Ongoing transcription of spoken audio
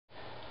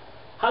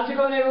How's it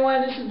going,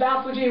 everyone? This is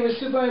Balfuji with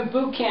Superwoman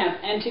Boot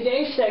Camp, and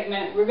today's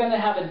segment we're going to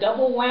have a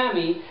double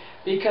whammy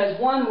because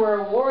one,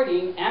 we're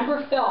awarding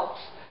Amber Phelps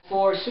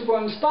for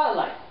Superwoman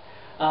Spotlight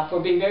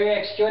for being very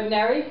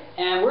extraordinary,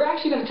 and we're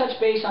actually going to touch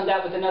base on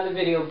that with another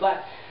video.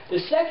 But the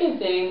second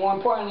thing, more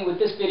importantly with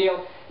this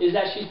video, is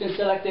that she's been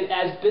selected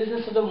as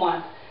Business of the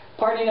Month,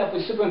 partnering up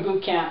with Superwoman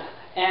Boot Camp,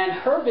 and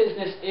her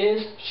business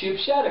is Shoop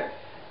Shutter.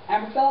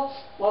 Amber Phelps,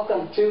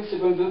 welcome to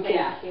Superwoman Boot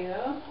Camp. Thank you.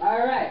 All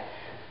right.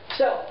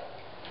 So,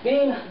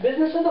 being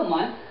Business of the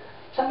Month,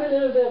 tell me a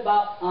little bit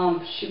about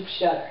Shoop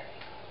Shutter.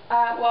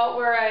 Well,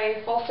 we're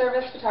a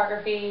full-service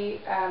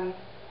photography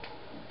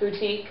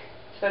boutique,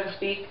 so to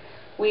speak.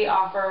 We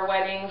offer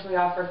weddings, we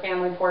offer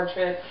family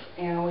portraits,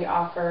 and we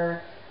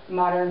offer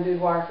modern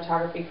boudoir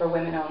photography for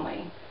women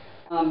only.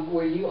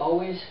 Were you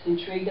always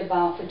intrigued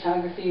about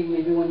photography,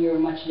 maybe when you were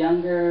much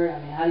younger? I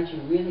mean, how did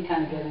you really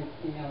kind of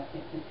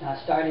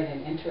get started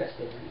and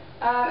interested in it?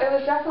 It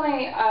was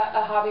definitely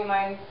a hobby of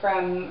mine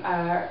from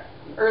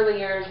early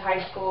years,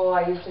 high school.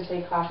 I used to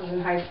take classes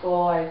in high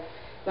school. I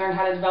learned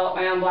how to develop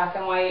my own black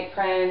and white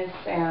prints,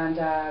 and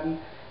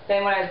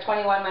then when I was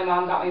 21, my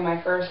mom got me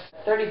my first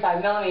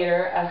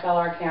 35mm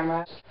SLR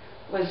camera.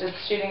 Was just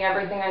shooting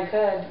everything I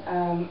could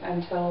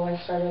until I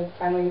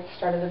finally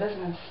started the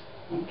business.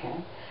 Okay.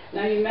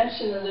 Now you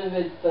mentioned a little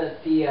bit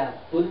the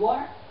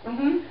boudoir.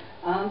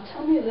 Mm-hmm.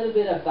 Tell me a little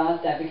bit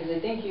about that, because I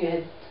think you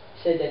had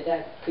said that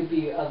that could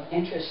be of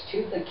interest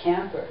to the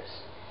campers.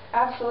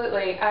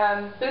 Absolutely.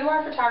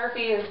 Boudoir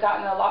photography has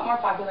gotten a lot more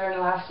popular in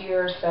the last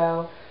year or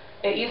so.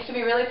 It used to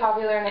be really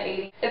popular in the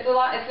 80s.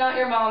 It's not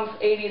your mom's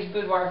 80s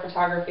boudoir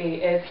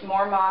photography. It's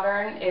more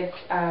modern. It's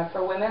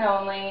for women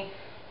only.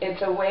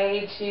 It's a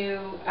way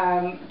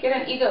to get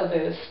an ego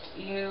boost.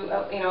 You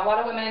know, a lot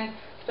of women,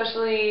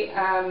 especially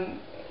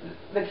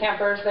the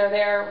campers, they're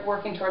there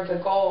working towards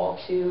a goal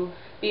to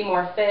be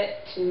more fit,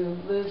 to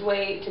lose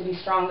weight, to be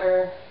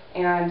stronger,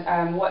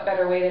 and what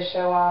better way to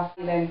show off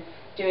than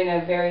doing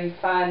a very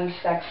fun,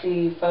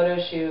 sexy photo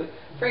shoot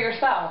for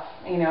yourself,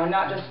 you know,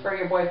 not just for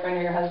your boyfriend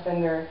or your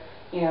husband, or,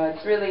 you know,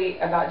 it's really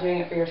about doing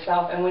it for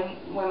yourself. And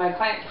when my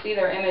clients see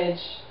their image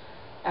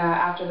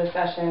after the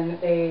session,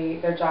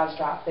 their jaws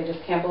drop. They just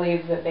can't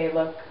believe that they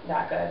look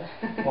that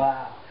good.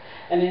 Wow.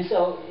 And then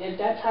so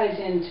that ties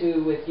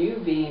into with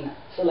you being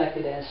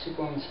selected as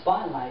Superwoman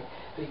Spotlight,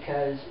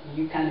 because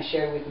you kind of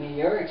shared with me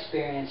your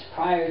experience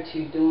prior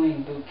to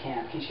doing boot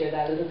camp. Can you share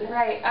that a little bit?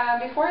 Right.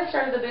 Before I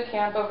started the boot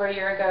camp over a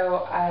year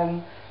ago,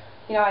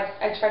 you know,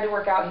 I tried to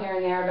work out here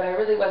and there, but I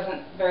really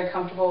wasn't very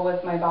comfortable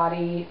with my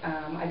body.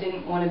 I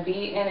didn't want to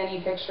be in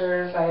any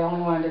pictures. I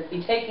only wanted to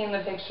be taking the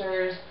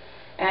pictures,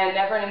 and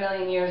never in a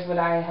million years would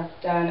I have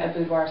done a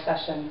boudoir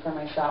session for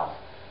myself.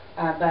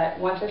 But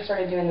once I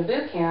started doing the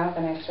boot camp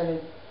and I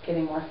started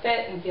getting more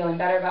fit and feeling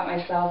better about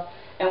myself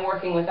and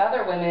working with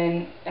other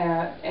women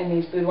in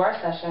these boudoir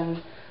sessions,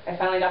 I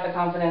finally got the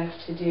confidence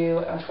to do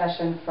a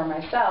session for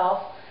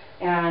myself,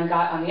 and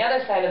got on the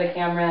other side of the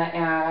camera,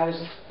 and I was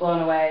just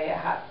blown away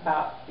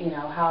about, you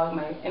know, how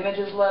my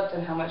images looked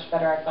and how much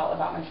better I felt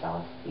about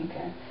myself.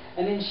 Okay.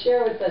 And then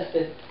share with us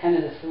the kind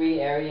of the three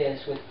areas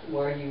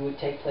where you would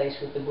take place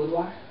with the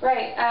boudoir.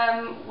 Right.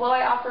 Well,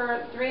 I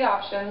offer three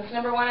options.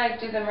 Number one, I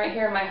do them right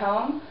here in my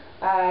home.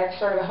 It's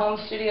sort of a home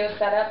studio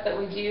setup that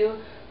we do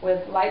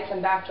with lights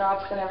and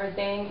backdrops and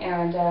everything,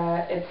 and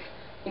it's,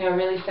 you know,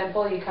 really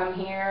simple. You come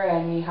here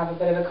and you have a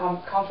bit of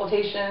a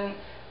consultation,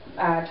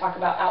 talk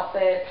about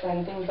outfits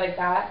and things like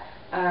that.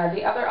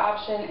 The other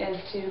option is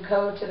to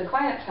go to the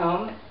client's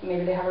home.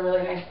 Maybe they have a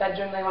really nice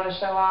bedroom they want to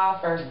show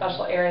off, or a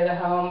special area of the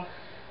home.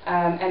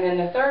 And then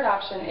the third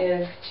option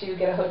is to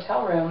get a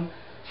hotel room.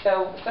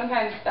 So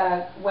sometimes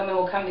women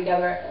will come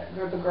together, a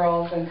group of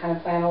girls, and kind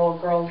of plan a little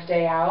girls'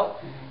 day out,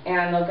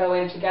 and they'll go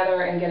in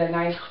together and get a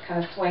nice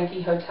kind of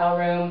swanky hotel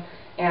room,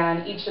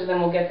 and each of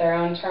them will get their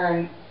own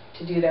turn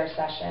to do their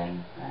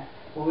session. Right.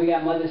 Well, we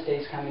got Mother's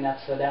Day coming up,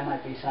 so that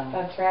might be some.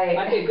 That's right.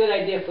 Might be a good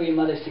idea for your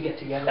mothers to get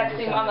together.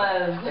 Sexy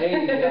mamas. There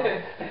you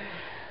go.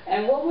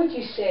 And what would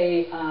you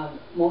say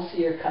most of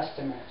your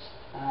customers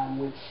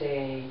would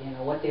say, you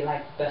know, what they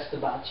like best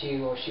about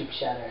you or Shoop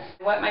Shutter?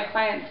 What my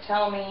clients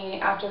tell me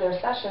after their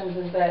sessions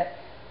is that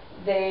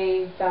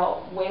they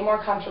felt way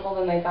more comfortable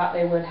than they thought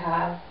they would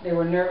have. They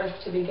were nervous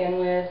to begin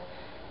with,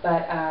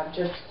 but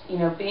just, you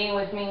know, being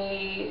with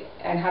me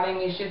and having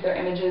me shoot their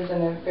images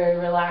in a very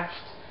relaxed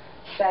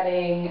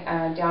setting,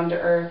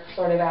 down-to-earth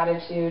sort of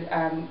attitude,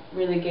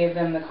 really gave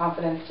them the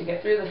confidence to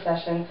get through the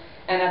session.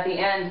 And at the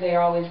end, they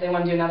want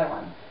to do another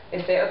one. They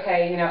say,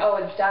 okay, you know,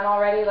 oh, it's done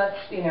already, let's,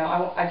 you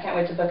know, I can't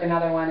wait to book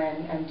another one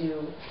and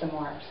do some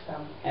more. So.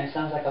 And it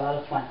sounds like a lot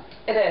of fun.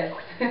 It is.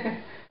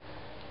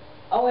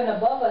 Oh, and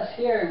above us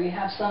here, we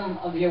have some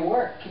of your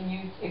work. Can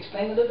you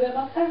explain a little bit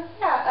about that?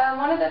 Yeah,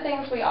 one of the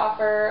things we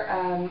offer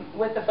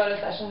with the photo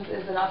sessions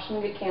is an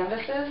option to get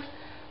canvases,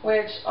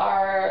 which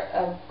are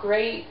a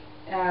great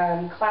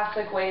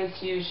classic ways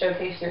to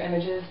showcase your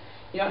images.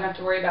 You don't have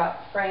to worry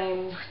about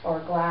frames or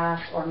glass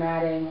or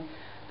matting.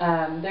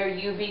 They're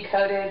UV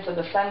coated, so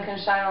the sun can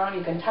shine on them,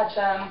 you can touch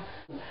them.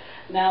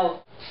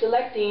 Now,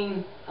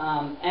 selecting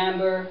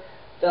Amber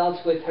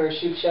Phelps with her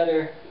Shoop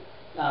Shutter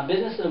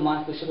Business of the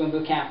Month with Super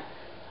Boot Camp.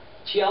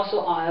 She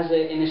also has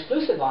an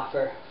exclusive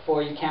offer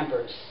for you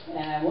campers.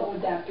 And what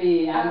would that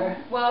be, Amber?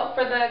 Well,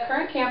 for the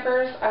current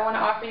campers, I want to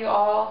offer you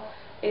all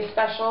a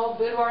special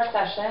boudoir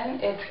session.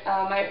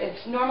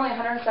 It's normally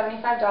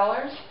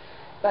 $175,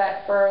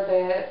 but for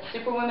the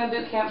Superwomen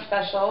Boot Camp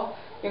special,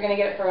 you're going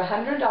to get it for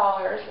 $100.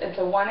 It's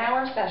a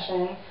 1-hour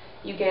session.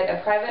 You get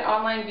a private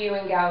online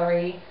viewing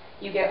gallery.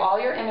 You get all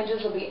your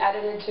images will be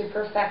edited to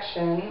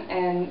perfection,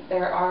 and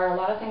there are a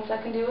lot of things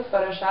I can do with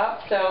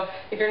Photoshop. So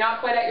if you're not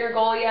quite at your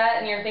goal yet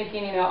and you're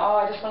thinking, you know, oh,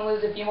 I just want to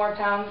lose a few more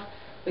pounds,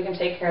 we can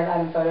take care of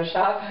that in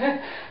Photoshop.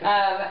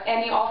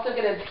 And you also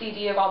get a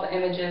CD of all the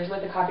images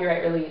with the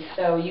copyright release.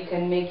 So you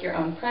can make your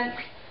own prints,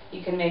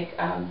 you can make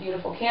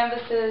beautiful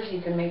canvases,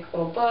 you can make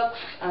little books.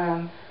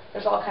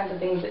 There's all kinds of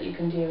things that you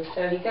can do.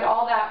 So you get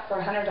all that for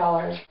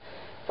 $100.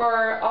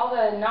 For all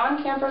the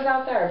non-campers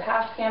out there, or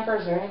past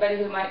campers, or anybody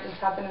who might just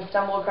happen to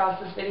stumble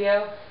across this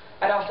video,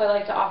 I'd also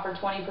like to offer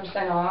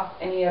 20% off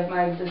any of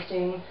my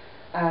existing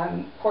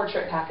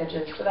portrait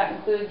packages. So that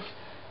includes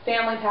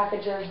family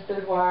packages,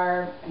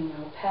 boudoir,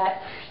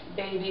 pets,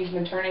 babies,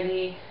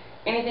 maternity,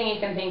 anything you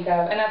can think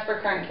of, and that's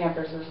for current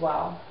campers as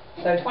well.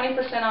 So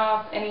 20%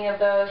 off any of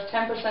those,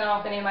 10%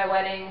 off any of my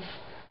weddings.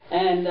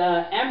 And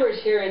Amber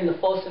is here in the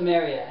Folsom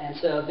area, and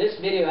so this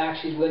video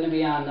actually is going to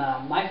be on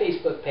my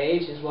Facebook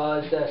page as well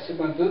as the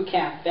Super Boot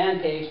Camp fan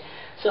page.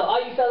 So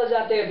all you fellas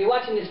out there, if you're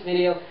watching this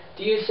video,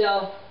 do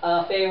yourself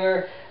a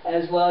favor,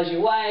 as well as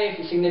your wife,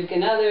 your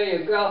significant other,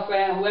 your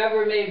girlfriend,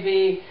 whoever it may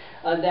be,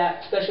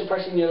 that special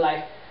person in your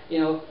life,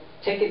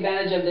 take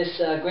advantage of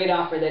this great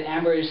offer that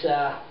Amber is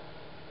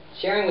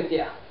sharing with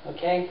you,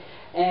 okay?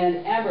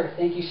 And Amber,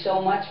 thank you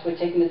so much for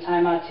taking the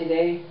time out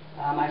today.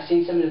 I've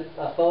seen some of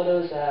the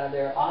photos,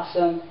 they're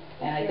awesome,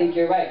 and I think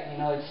you're right.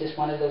 It's just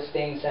one of those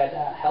things that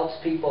helps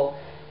people,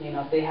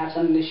 if they have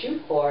something to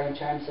shoot for in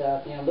terms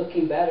of,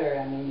 looking better.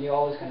 I mean, you're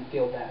always going to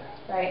feel better.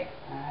 Right.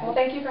 Well,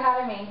 thank you for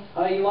having me.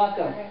 Oh, you're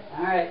welcome.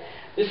 All right.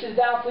 This is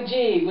Val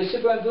Fuji with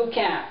Super Boot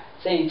Camp,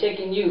 saying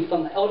taking you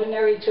from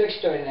ordinary to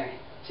extraordinary.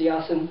 See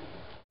y'all soon.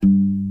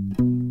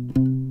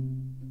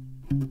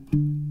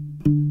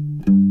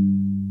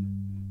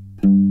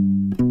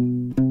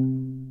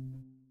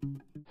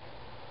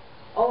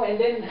 Oh, and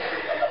then...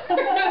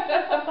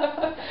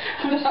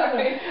 I'm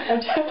sorry.